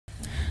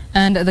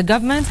And the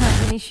government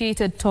has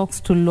initiated talks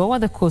to lower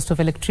the cost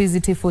of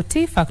electricity for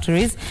tea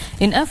factories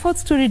in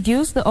efforts to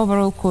reduce the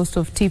overall cost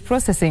of tea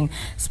processing.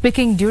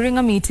 Speaking during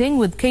a meeting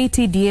with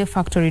KTDA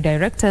factory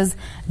directors,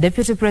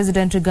 Deputy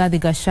President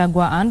Rigathi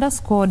Gachagua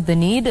underscored the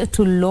need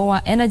to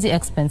lower energy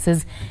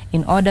expenses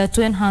in order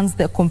to enhance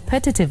the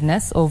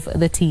competitiveness of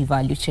the tea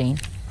value chain.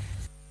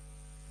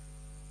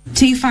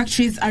 Tea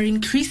factories are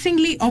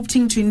increasingly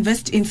opting to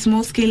invest in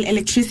small-scale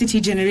electricity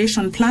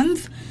generation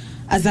plants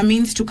as a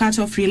means to cut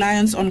off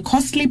reliance on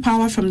costly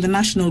power from the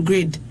national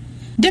grid.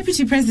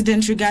 Deputy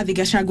President Rigathi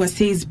Gachagua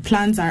says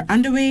plans are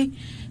underway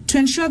to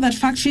ensure that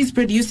factories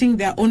producing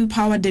their own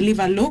power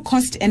deliver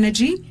low-cost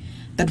energy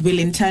that will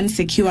in turn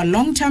secure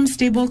long-term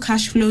stable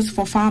cash flows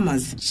for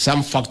farmers.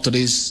 Some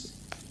factories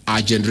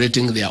are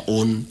generating their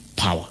own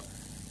power,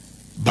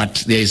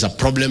 but there is a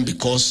problem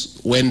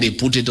because when they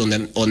put it on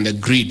the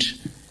grid,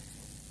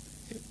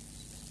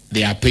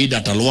 they are paid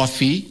at a lower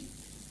fee,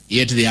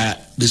 yet they are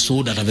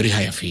sold at a very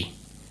higher fee.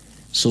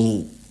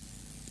 So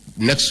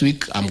next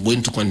week, I'm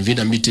going to convene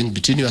a meeting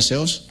between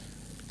yourselves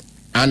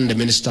and the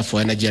Minister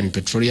for Energy and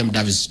Petroleum,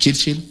 Davis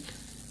Chirchil,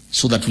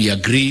 so that we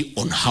agree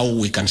on how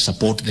we can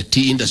support the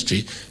tea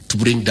industry to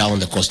bring down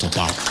the cost of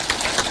power.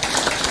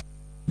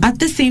 At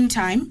the same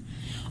time,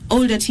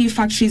 older tea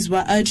factories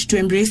were urged to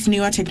embrace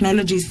newer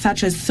technologies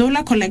such as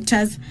solar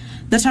collectors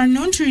that are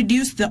known to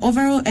reduce the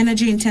overall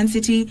energy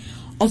intensity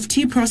of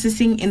tea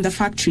processing in the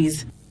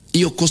factories.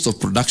 Your cost of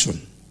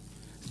production,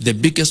 the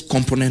biggest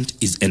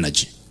component is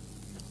energy.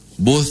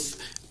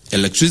 Both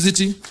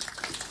electricity,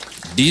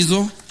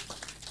 diesel,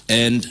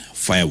 and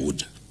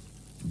firewood.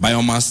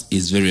 Biomass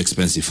is very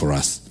expensive for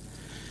us.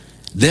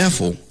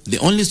 Therefore, the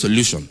only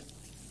solution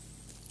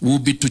will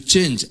be to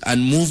change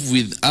and move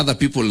with other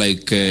people like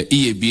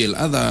EABL,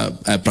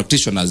 other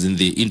practitioners in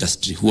the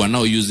industry who are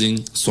now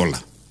using solar.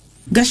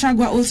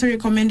 Gachagua also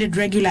recommended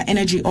regular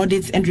energy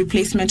audits and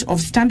replacement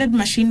of standard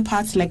machine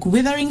parts like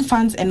withering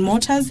fans and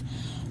mortars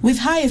with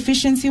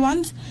high-efficiency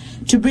ones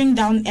to bring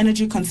down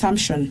energy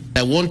consumption.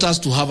 I want us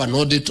to have an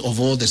audit of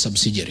all the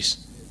subsidiaries.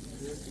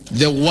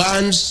 The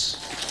ones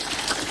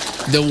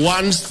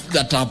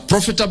that are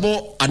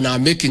profitable and are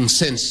making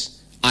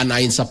sense and are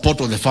in support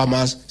of the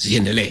farmers,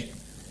 ziendelee.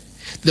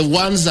 The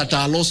ones that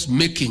are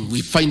loss-making,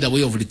 we find a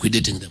way of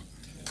liquidating them.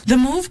 The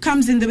move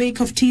comes in the wake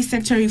of tea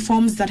sector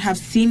reforms that have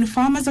seen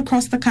farmers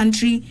across the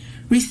country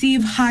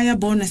receive higher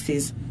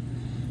bonuses.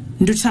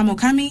 Nduta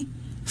Mokami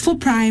for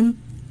Prime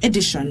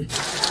Edition.